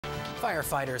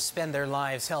Firefighters spend their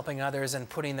lives helping others and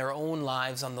putting their own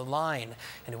lives on the line.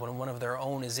 And when one of their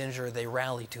own is injured, they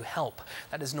rally to help.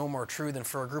 That is no more true than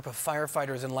for a group of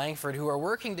firefighters in Langford who are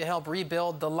working to help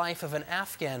rebuild the life of an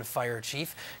Afghan fire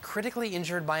chief critically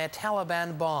injured by a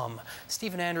Taliban bomb.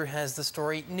 Stephen Andrew has the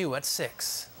story new at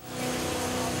 6.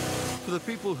 For the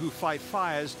people who fight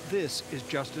fires, this is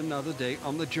just another day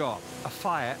on the job, a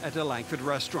fire at a Langford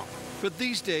restaurant. But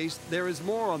these days, there is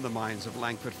more on the minds of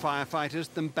Langford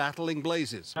firefighters than battling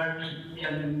blazes.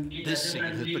 This scene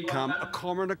has become a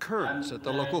common occurrence at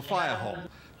the local fire hall,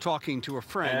 talking to a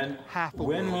friend half a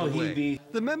world away.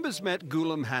 The members met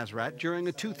Ghulam Hazrat during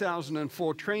a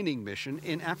 2004 training mission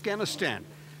in Afghanistan.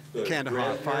 The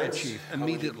Kandahar fire chief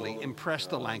immediately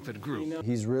impressed the Langford group.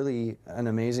 He's really an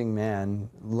amazing man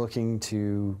looking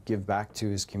to give back to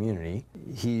his community.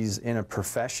 He's in a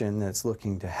profession that's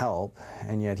looking to help,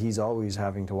 and yet he's always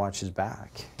having to watch his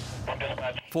back.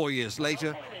 4 years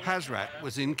later, Hazrat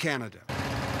was in Canada.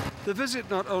 The visit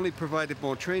not only provided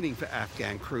more training for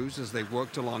Afghan crews as they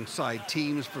worked alongside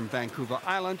teams from Vancouver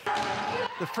Island,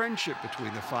 the friendship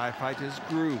between the firefighters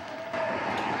grew.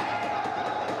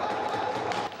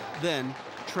 Then,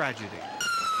 tragedy.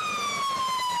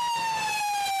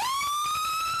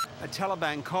 A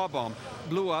Taliban car bomb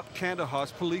blew up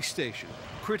Kandahar's police station,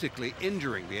 critically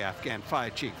injuring the Afghan fire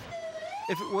chief.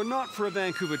 If it were not for a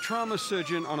Vancouver trauma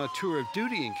surgeon on a tour of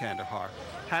duty in Kandahar,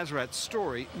 Hazrat's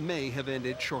story may have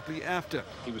ended shortly after.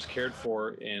 He was cared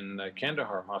for in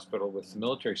Kandahar Hospital with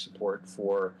military support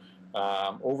for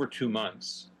over 2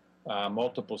 months.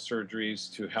 Multiple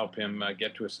surgeries to help him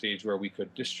get to a stage where we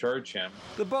could discharge him.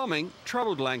 The bombing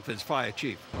troubled Langford's fire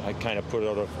chief. I kind of put it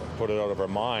out of our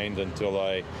mind until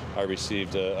I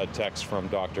received a text from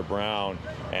Dr. Brown,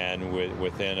 and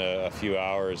within a few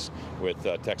hours, with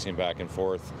texting back and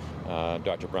forth,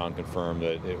 Dr. Brown confirmed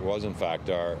that it was in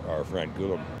fact our friend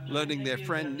Ghulam. Learning their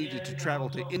friend needed to travel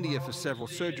to India for several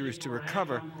surgeries to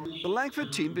recover, the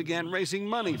Langford team began raising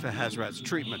money for Hazrat's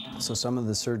treatment. So some of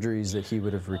the surgeries that he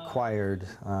would have required,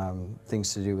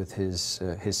 things to do with his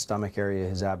stomach area,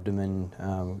 his abdomen,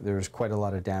 there was quite a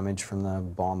lot of damage from the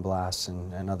bomb blasts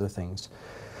and other things.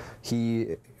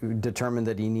 He determined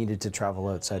that he needed to travel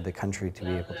outside the country to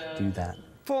be able to do that.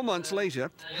 4 months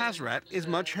later, Hazrat is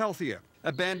much healthier.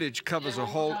 A bandage covers a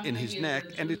hole in his neck,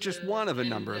 and it's just one of a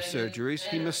number of surgeries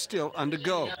he must still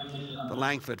undergo. The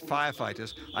Langford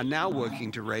firefighters are now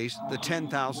working to raise the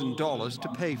 $10,000 to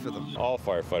pay for them. All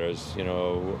firefighters, you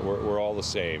know, we're all the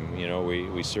same. You know,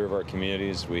 we serve our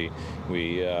communities, we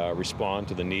respond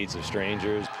to the needs of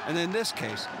strangers. And in this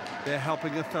case, they're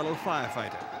helping a fellow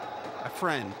firefighter, a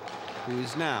friend who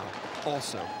is now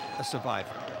also a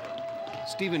survivor.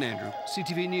 Stephen Andrew,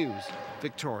 CTV News,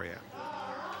 Victoria.